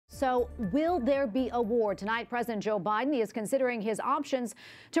So will there be a war? Tonight, President Joe Biden is considering his options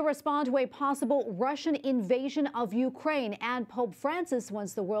to respond to a possible Russian invasion of Ukraine. And Pope Francis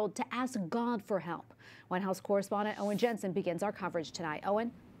wants the world to ask God for help. White House correspondent Owen Jensen begins our coverage tonight.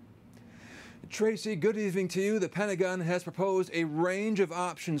 Owen? Tracy, good evening to you. The Pentagon has proposed a range of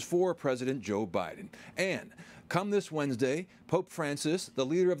options for President Joe Biden. And come this Wednesday, Pope Francis, the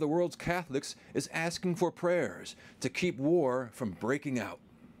leader of the world's Catholics, is asking for prayers to keep war from breaking out.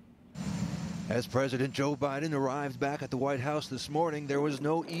 As President Joe Biden arrived back at the White House this morning, there was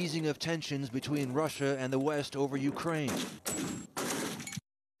no easing of tensions between Russia and the West over Ukraine.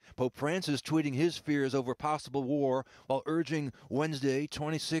 Pope Francis tweeting his fears over possible war while urging Wednesday,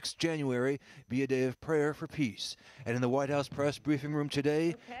 26 January, be a day of prayer for peace. And in the White House press briefing room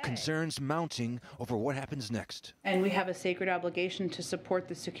today, concerns mounting over what happens next. And we have a sacred obligation to support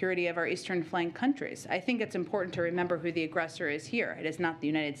the security of our eastern flank countries. I think it's important to remember who the aggressor is here. It is not the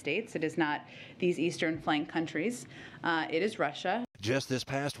United States. It is not these eastern flank countries. It is Russia. Just this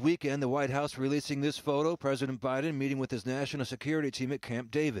past weekend, the White House releasing this photo, President Biden meeting with his national security team at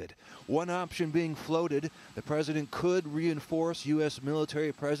Camp David. One option being floated, the president could reinforce U.S.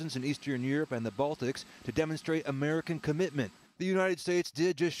 military presence in Eastern Europe and the Baltics to demonstrate American commitment. The United States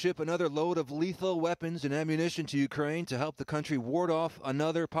did just ship another load of lethal weapons and ammunition to Ukraine to help the country ward off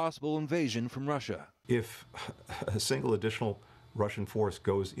another possible invasion from Russia. If a single additional Russian force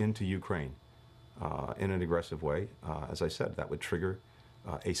goes into Ukraine, in an aggressive way, as I said, that would trigger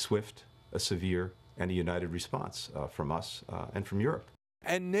a swift, a severe, and a united response from us and from Europe.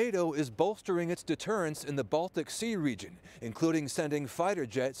 And NATO is bolstering its deterrence in the Baltic Sea region, including sending fighter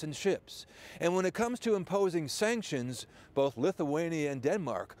jets and ships. And when it comes to imposing sanctions, both Lithuania and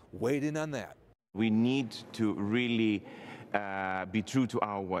Denmark weighed in on that. We need to really be true to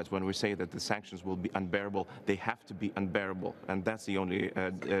our words. When we say that the sanctions will be unbearable, they have to be unbearable, and that's the only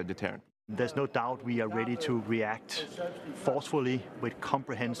deterrent. There's no doubt we are ready to react forcefully with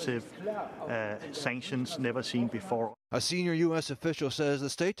comprehensive sanctions never seen before. A senior U.S. official says the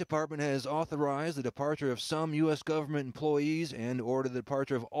State Department has authorized the departure of some U.S. government employees and ordered the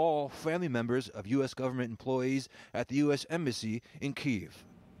departure of all family members of U.S. government employees at the U.S. Embassy in Kyiv.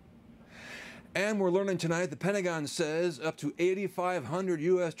 And we're learning tonight the Pentagon says up to 8,500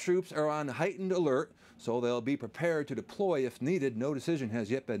 U.S. troops are on heightened alert, so they'll be prepared to deploy if needed. No decision has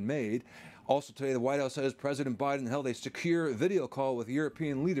yet been made. Also today, the White House says President Biden held a secure video call with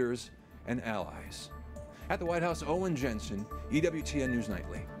European leaders and allies. At the White House, Owen Jensen, EWTN News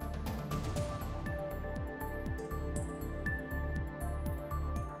Nightly.